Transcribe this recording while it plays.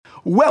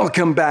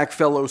Welcome back,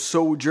 fellow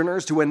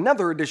sojourners, to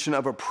another edition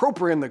of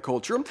Appropriate in the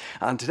Culture.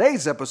 On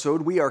today's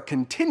episode, we are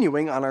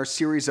continuing on our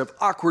series of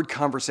awkward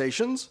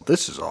conversations.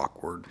 This is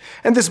awkward.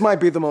 And this might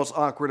be the most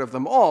awkward of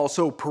them all,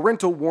 so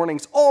parental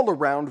warnings all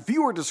around.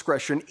 Viewer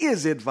discretion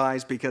is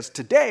advised because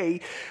today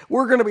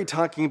we're going to be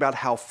talking about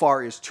how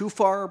far is too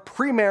far,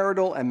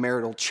 premarital and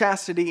marital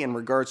chastity in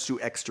regards to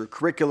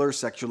extracurricular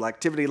sexual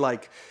activity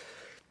like,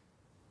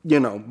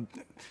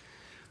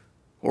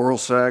 oral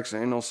sex,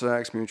 anal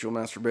sex, mutual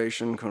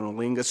masturbation,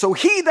 cunnilingus. So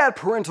heed that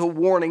parental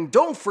warning.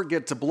 Don't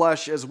forget to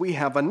blush as we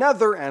have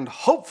another and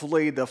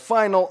hopefully the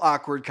final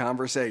awkward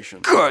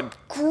conversation. Good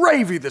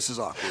gravy, this is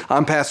awkward.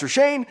 I'm Pastor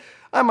Shane.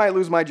 I might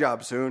lose my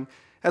job soon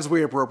as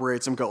we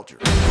appropriate some culture.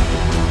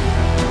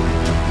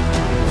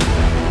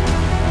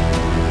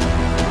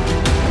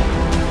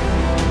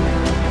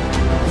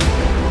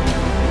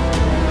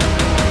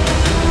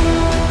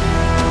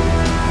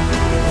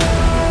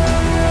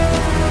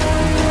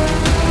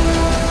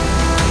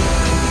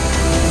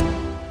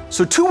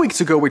 So 2 weeks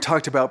ago, we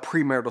talked about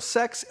premarital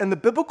sex and the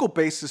biblical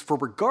basis for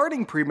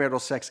regarding premarital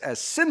sex as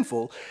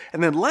sinful.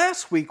 And then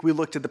last week, we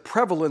looked at the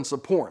prevalence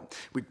of porn.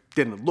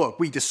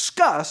 We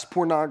discussed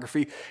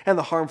pornography and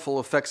the harmful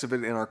effects of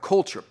it in our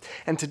culture.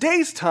 And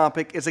today's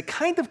topic is a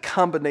kind of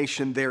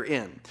combination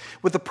therein.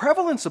 With the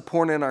prevalence of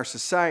porn in our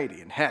society,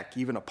 and heck,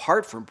 even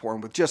apart from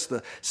porn, with just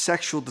the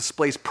sexual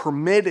displays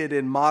permitted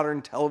in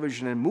modern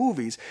television and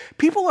movies,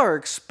 people are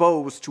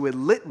exposed to a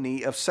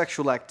litany of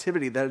sexual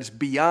activity that is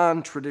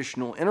beyond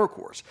traditional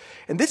intercourse.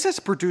 And this has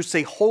produced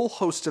a whole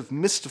host of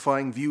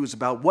mystifying views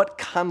about what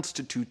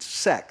constitutes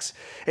sex.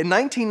 In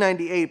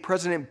 1998,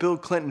 President Bill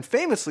Clinton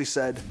famously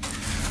said,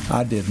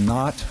 "I did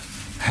not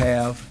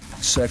have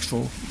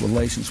sexual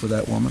relations with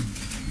that woman,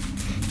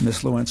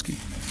 Miss Lewinsky."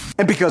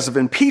 And because of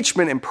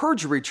impeachment and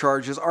perjury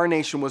charges, our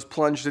nation was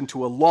plunged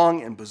into a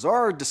long and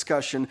bizarre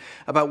discussion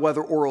about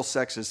whether oral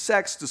sex is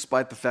sex,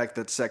 despite the fact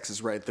that sex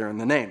is right there in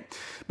the name.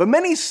 But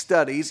many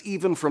studies,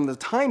 even from the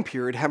time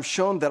period, have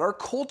shown that our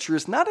culture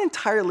is not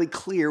entirely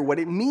clear what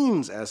it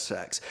means as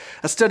sex.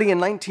 A study in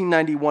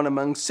 1991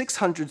 among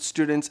 600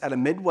 students at a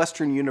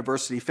Midwestern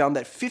university found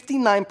that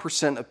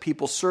 59% of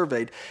people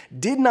surveyed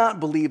did not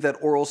believe that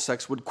oral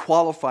sex would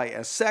qualify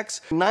as sex.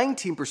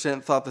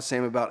 19% thought the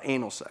same about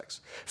anal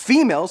sex.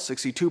 Females,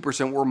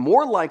 62%, were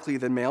more likely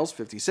than males,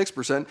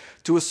 56%,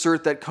 to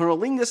assert that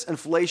cunnilingus and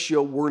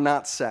fellatio were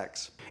not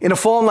sex. In a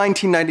fall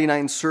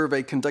 1999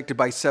 survey conducted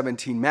by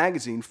 17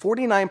 magazine,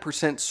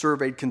 49%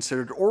 surveyed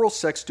considered oral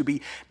sex to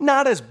be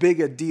not as big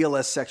a deal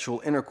as sexual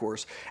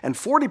intercourse, and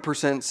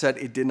 40% said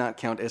it did not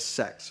count as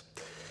sex.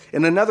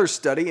 In another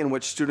study in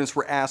which students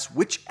were asked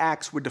which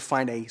acts would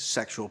define a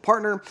sexual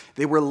partner,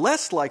 they were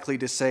less likely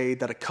to say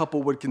that a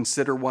couple would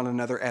consider one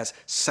another as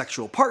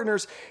sexual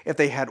partners if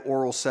they had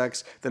oral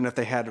sex than if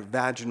they had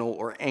vaginal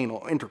or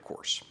anal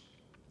intercourse.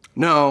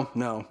 No,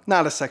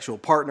 not a sexual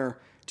partner,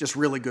 just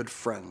really good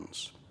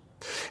friends.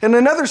 And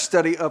another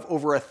study of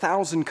over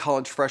 1,000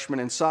 college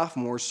freshmen and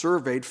sophomores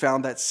surveyed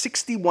found that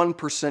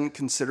 61%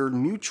 considered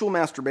mutual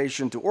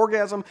masturbation to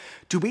orgasm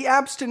to be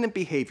abstinent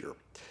behavior.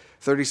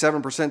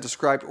 37%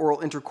 described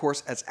oral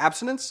intercourse as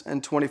abstinence,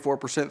 and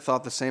 24%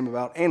 thought the same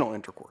about anal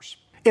intercourse.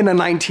 In a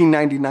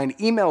 1999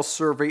 email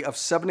survey of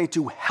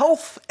 72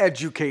 health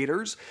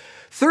educators,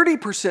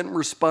 30%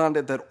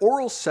 responded that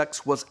oral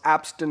sex was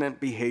abstinent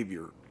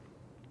behavior.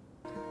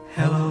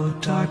 Hello,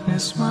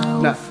 darkness, my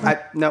old friend.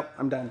 No,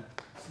 I'm done.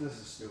 This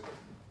is stupid.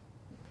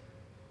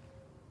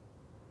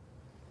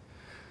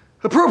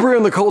 Appropriate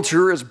in the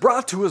Culture is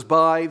brought to us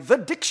by The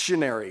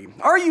Dictionary.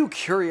 Are you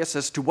curious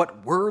as to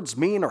what words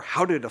mean or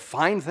how to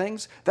define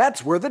things?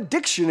 That's where the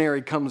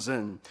dictionary comes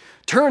in.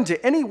 Turn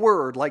to any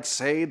word like,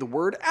 say, the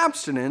word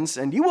abstinence,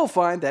 and you will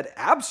find that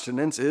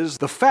abstinence is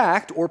the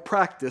fact or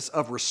practice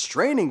of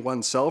restraining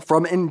oneself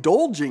from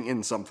indulging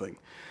in something.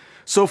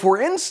 So,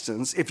 for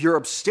instance, if you're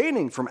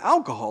abstaining from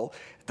alcohol,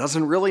 it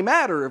doesn't really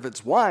matter if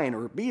it's wine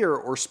or beer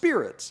or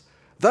spirits.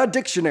 The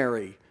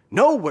Dictionary.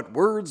 Know what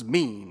words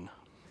mean.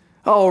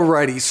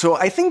 Alrighty, so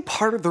I think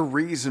part of the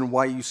reason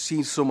why you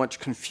see so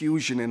much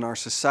confusion in our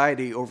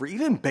society over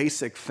even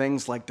basic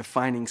things like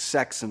defining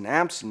sex and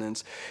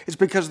abstinence is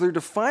because they're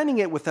defining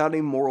it without a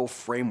moral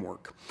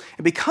framework.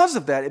 And because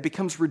of that, it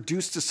becomes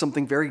reduced to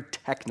something very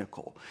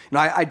technical.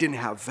 I didn't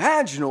have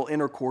vaginal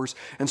intercourse,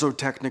 and so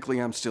technically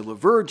I'm still a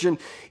virgin,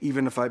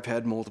 even if I've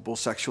had multiple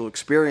sexual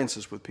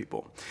experiences with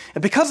people.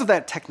 And because of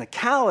that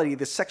technicality,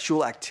 the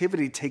sexual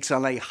activity takes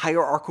on a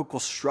hierarchical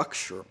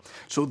structure.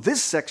 So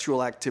this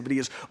sexual activity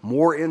is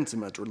more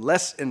intimate or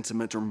less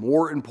intimate or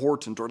more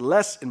important or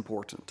less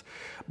important.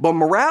 But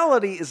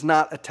morality is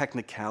not a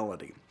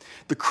technicality.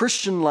 The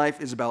Christian life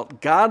is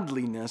about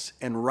godliness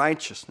and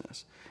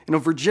righteousness.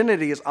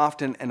 Virginity is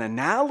often an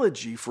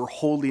analogy for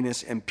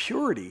holiness and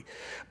purity.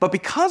 But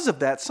because of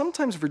that,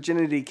 sometimes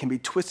virginity can be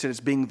twisted as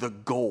being the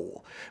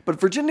goal.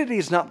 But virginity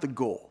is not the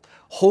goal.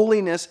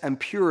 Holiness and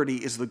purity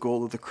is the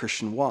goal of the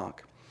Christian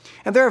walk.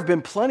 And there have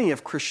been plenty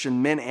of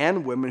Christian men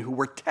and women who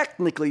were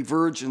technically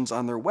virgins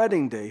on their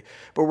wedding day,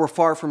 but were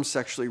far from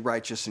sexually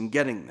righteous in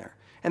getting there.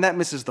 and that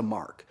misses the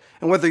mark.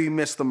 And whether you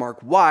miss the mark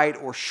wide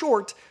or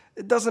short,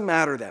 it doesn't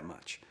matter that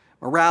much.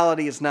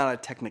 Morality is not a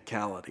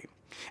technicality.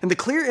 And the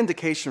clear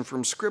indication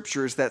from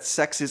Scripture is that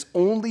sex is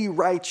only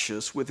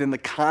righteous within the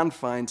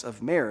confines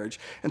of marriage,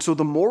 and so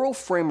the moral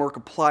framework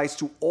applies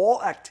to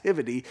all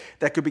activity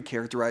that could be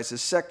characterized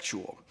as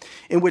sexual,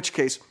 in which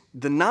case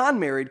the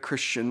non-married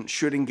Christian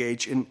should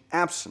engage in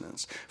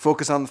abstinence.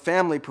 Focus on the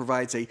Family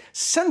provides a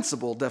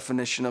sensible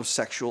definition of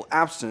sexual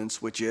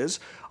abstinence, which is,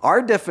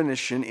 our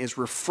definition is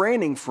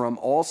refraining from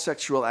all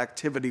sexual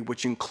activity,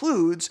 which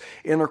includes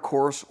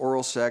intercourse,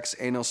 oral sex,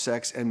 anal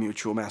sex, and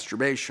mutual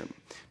masturbation.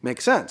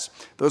 Makes sense.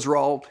 Those are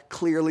all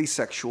clearly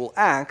sexual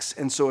acts,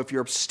 and so if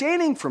you're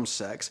abstaining from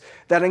sex,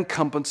 that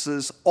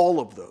encompasses all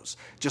of those,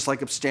 just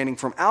like abstaining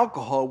from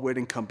alcohol would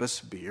encompass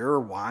beer,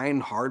 wine,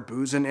 hard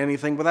booze, and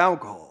anything with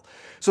alcohol.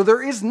 So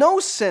there is no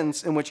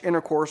sense in which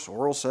intercourse,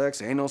 oral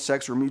sex, anal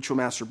sex, or mutual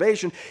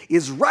masturbation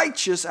is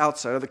righteous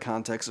outside of the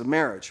context of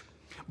marriage.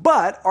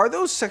 But are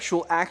those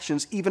sexual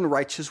actions even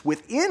righteous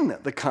within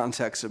the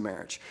context of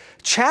marriage?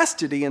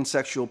 Chastity and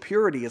sexual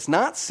purity is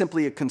not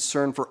simply a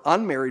concern for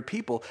unmarried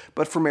people,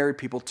 but for married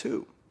people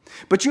too.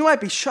 But you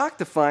might be shocked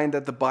to find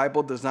that the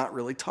Bible does not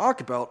really talk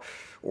about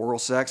oral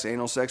sex,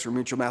 anal sex, or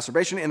mutual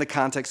masturbation in the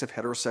context of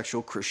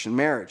heterosexual Christian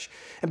marriage.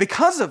 And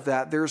because of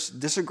that, there's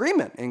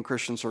disagreement in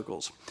Christian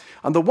circles.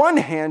 On the one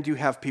hand, you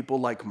have people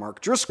like Mark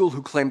Driscoll,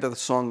 who claim that the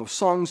Song of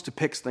Songs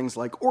depicts things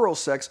like oral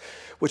sex,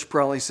 which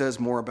probably says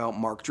more about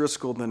Mark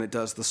Driscoll than it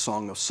does the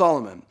Song of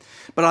Solomon.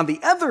 But on the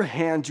other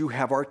hand, you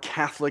have our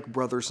Catholic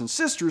brothers and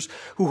sisters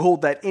who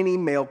hold that any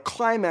male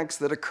climax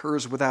that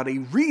occurs without a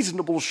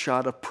reasonable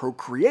shot of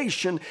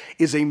procreation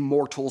is a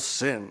mortal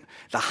sin,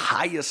 the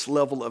highest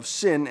level of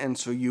sin, and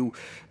so you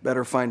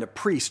better find a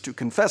priest to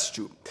confess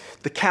to.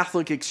 The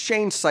Catholic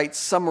Exchange site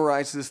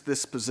summarizes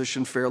this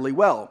position fairly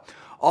well.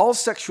 All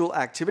sexual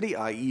activity,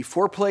 i.e.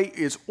 foreplay,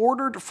 is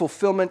ordered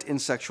fulfillment in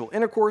sexual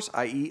intercourse,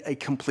 i.e. a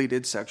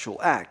completed sexual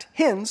act.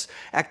 Hence,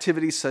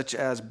 activities such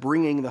as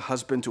bringing the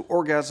husband to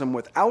orgasm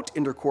without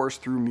intercourse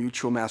through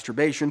mutual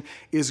masturbation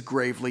is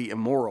gravely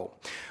immoral.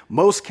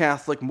 Most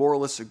Catholic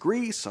moralists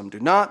agree, some do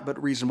not,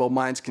 but reasonable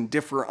minds can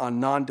differ on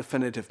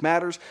non-definitive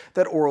matters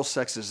that oral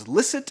sex is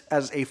licit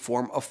as a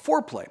form of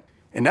foreplay.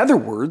 In other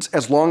words,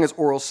 as long as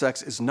oral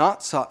sex is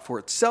not sought for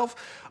itself,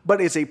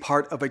 but is a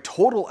part of a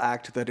total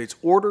act that is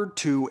ordered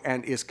to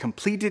and is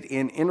completed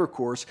in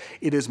intercourse,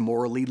 it is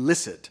morally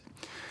licit.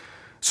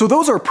 So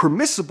those are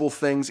permissible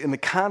things in the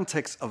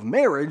context of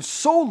marriage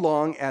so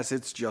long as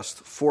it's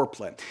just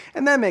foreplay.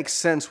 And that makes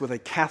sense with a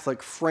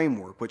Catholic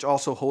framework, which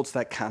also holds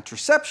that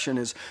contraception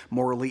is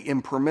morally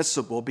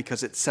impermissible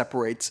because it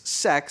separates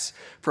sex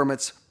from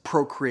its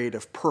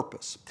procreative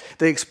purpose.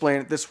 They explain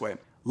it this way.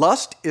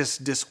 Lust is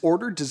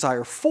disordered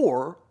desire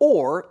for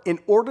or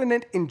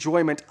inordinate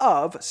enjoyment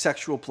of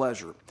sexual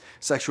pleasure.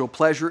 Sexual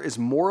pleasure is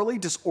morally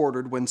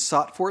disordered when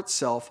sought for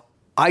itself,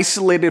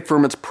 isolated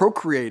from its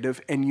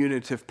procreative and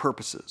unitive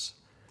purposes.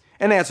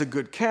 And as a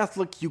good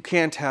Catholic, you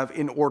can't have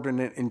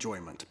inordinate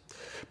enjoyment.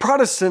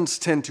 Protestants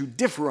tend to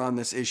differ on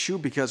this issue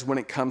because when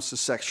it comes to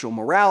sexual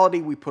morality,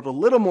 we put a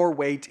little more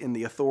weight in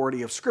the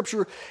authority of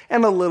Scripture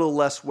and a little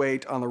less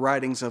weight on the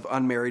writings of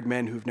unmarried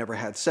men who've never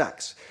had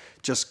sex,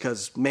 just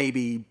because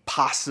maybe,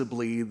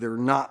 possibly, they're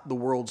not the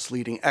world's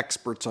leading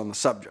experts on the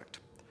subject.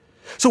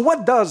 So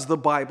what does the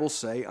Bible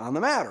say on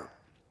the matter?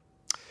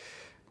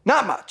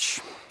 Not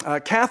much.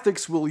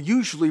 Catholics will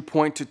usually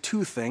point to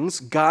two things: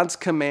 God's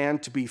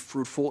command to be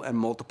fruitful and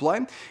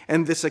multiply,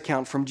 and this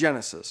account from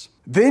Genesis.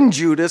 Then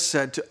Judah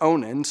said to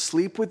Onan,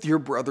 "Sleep with your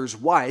brother's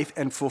wife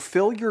and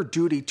fulfill your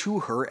duty to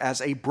her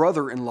as a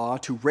brother-in-law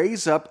to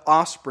raise up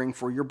offspring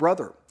for your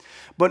brother."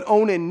 But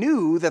Onan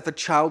knew that the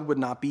child would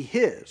not be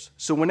his.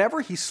 So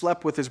whenever he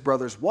slept with his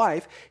brother's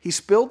wife, he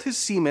spilled his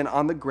semen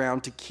on the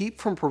ground to keep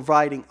from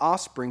providing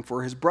offspring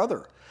for his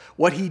brother.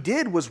 What he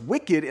did was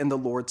wicked in the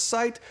Lord's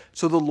sight,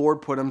 so the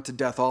Lord put him to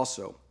death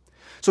also.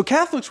 So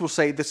Catholics will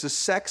say this is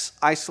sex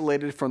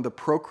isolated from the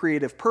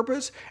procreative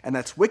purpose, and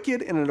that's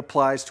wicked, and it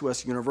applies to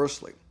us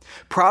universally.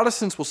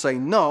 Protestants will say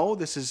no,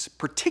 this is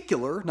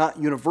particular, not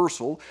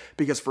universal,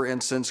 because, for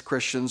instance,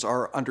 Christians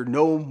are under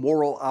no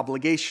moral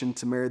obligation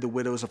to marry the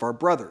widows of our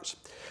brothers.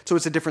 So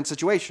it's a different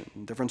situation,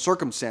 a different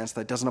circumstance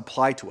that doesn't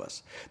apply to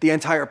us. The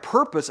entire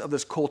purpose of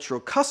this cultural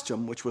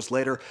custom, which was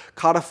later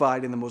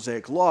codified in the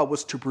Mosaic Law,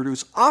 was to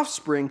produce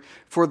offspring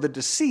for the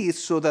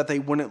deceased so that they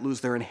wouldn't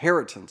lose their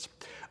inheritance.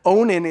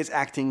 Onan is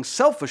acting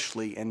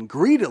selfishly and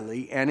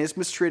greedily and is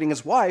mistreating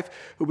his wife,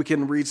 who we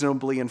can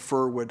reasonably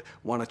infer would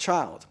want a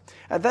child.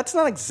 That's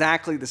not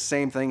exactly the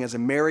same thing as a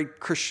married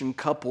Christian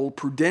couple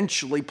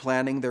prudentially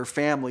planning their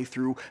family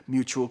through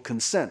mutual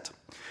consent.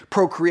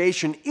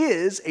 Procreation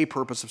is a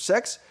purpose of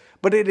sex,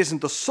 but it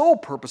isn't the sole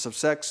purpose of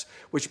sex,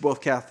 which both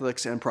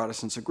Catholics and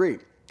Protestants agree.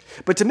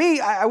 But to me,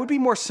 I would be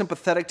more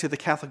sympathetic to the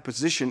Catholic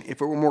position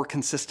if it were more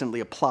consistently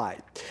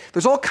applied.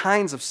 There's all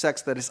kinds of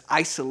sex that is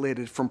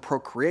isolated from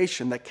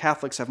procreation that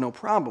Catholics have no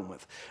problem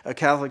with.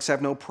 Catholics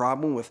have no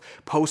problem with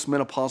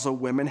postmenopausal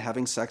women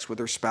having sex with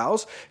their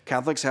spouse.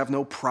 Catholics have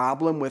no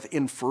problem with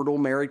infertile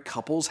married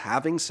couples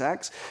having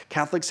sex.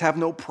 Catholics have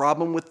no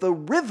problem with the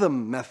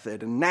rhythm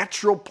method and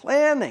natural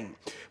planning,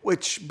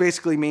 which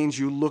basically means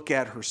you look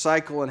at her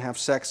cycle and have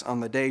sex on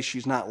the day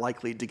she's not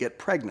likely to get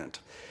pregnant.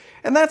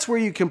 And that's where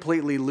you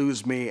completely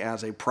lose me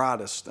as a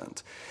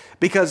Protestant,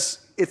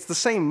 because it's the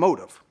same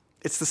motive.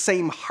 It's the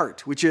same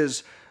heart, which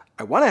is,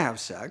 I want to have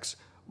sex,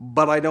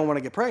 but I don't want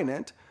to get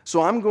pregnant,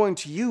 so I'm going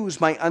to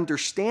use my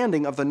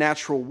understanding of the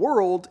natural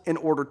world in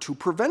order to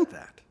prevent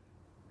that.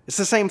 It's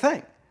the same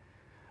thing.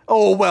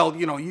 Oh, well,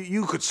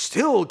 you could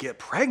still get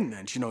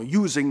pregnant,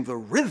 using the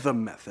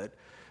rhythm method.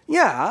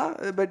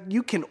 Yeah, but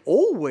you can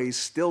always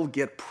still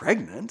get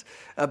pregnant.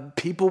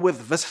 People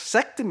with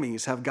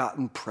vasectomies have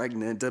gotten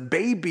pregnant.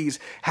 Babies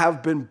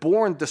have been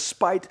born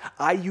despite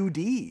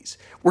IUDs.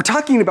 We're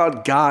talking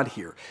about God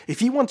here.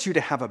 If He wants you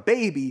to have a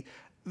baby,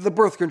 the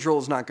birth control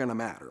is not going to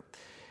matter.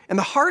 And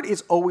the heart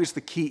is always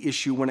the key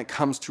issue when it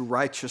comes to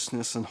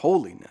righteousness and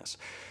holiness.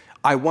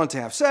 I want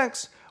to have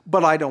sex,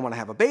 but I don't want to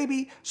have a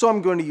baby, so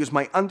I'm going to use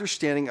my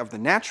understanding of the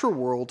natural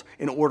world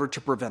in order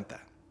to prevent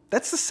that.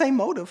 That's the same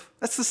motive.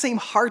 That's the same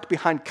heart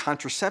behind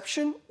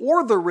contraception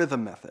or the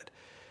rhythm method.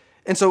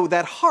 And so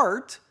that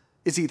heart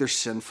is either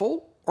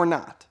sinful or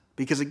not.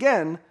 Because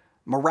again,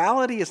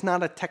 morality is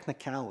not a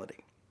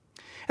technicality.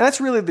 And that's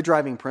really the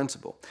driving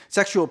principle.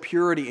 Sexual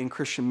purity in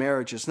Christian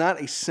marriage is not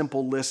a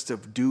simple list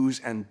of do's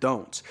and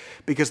don'ts,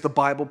 because the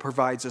Bible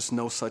provides us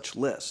no such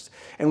list.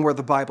 And where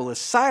the Bible is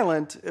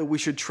silent, we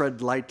should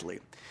tread lightly.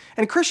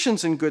 And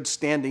Christians in good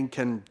standing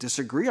can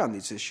disagree on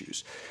these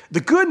issues. The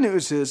good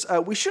news is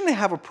we shouldn't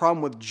have a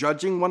problem with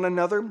judging one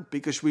another,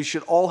 because we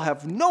should all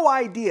have no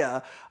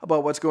idea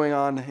about what's going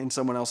on in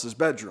someone else's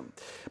bedroom.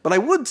 But I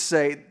would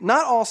say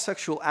not all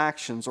sexual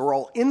actions or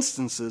all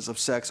instances of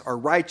sex are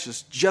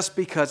righteous just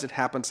because it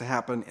happens to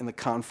happen in the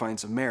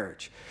confines of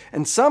marriage.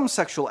 And some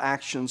sexual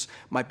actions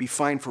might be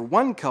fine for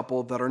one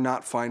couple that are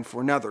not fine for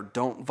another.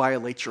 Don't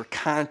violate your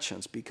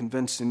conscience. Be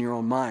convinced in your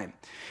own mind.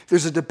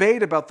 There's a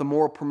debate about the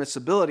moral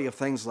permissibility of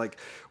things like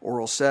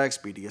oral sex,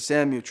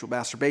 BDSM, mutual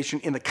masturbation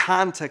in the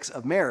context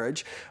of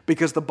marriage,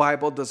 because the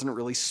Bible doesn't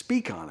really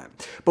speak on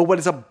it. But what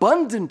is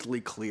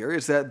abundantly clear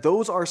is that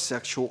those are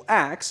sexual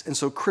acts, and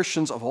so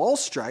Christians of all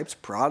stripes,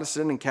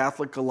 Protestant and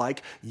Catholic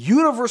alike,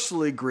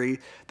 universally agree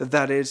that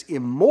that is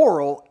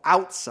immoral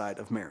outside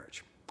of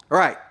marriage. All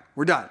right,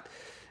 we're done.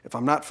 If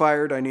I'm not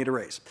fired, I need a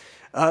raise.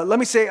 Let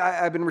me say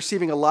I've been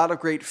receiving a lot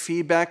of great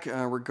feedback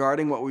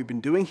regarding what we've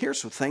been doing here,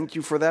 so thank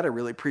you for that. I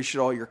really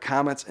appreciate all your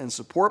comments and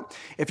support.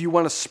 If you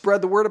want to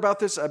spread the word about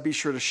this, be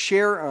sure to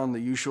share on the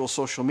usual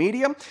social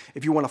media.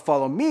 If you want to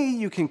follow me,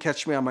 you can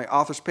catch me on my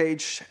author's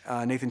page,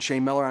 Nathan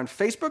Shane Miller on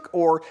Facebook,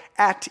 or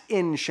at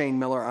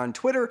 @InShaneMiller on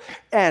Twitter,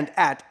 and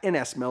at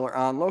NSMiller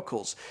on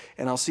Locals.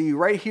 And I'll see you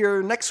right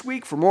here next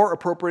week for more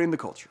Appropriating the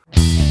Culture.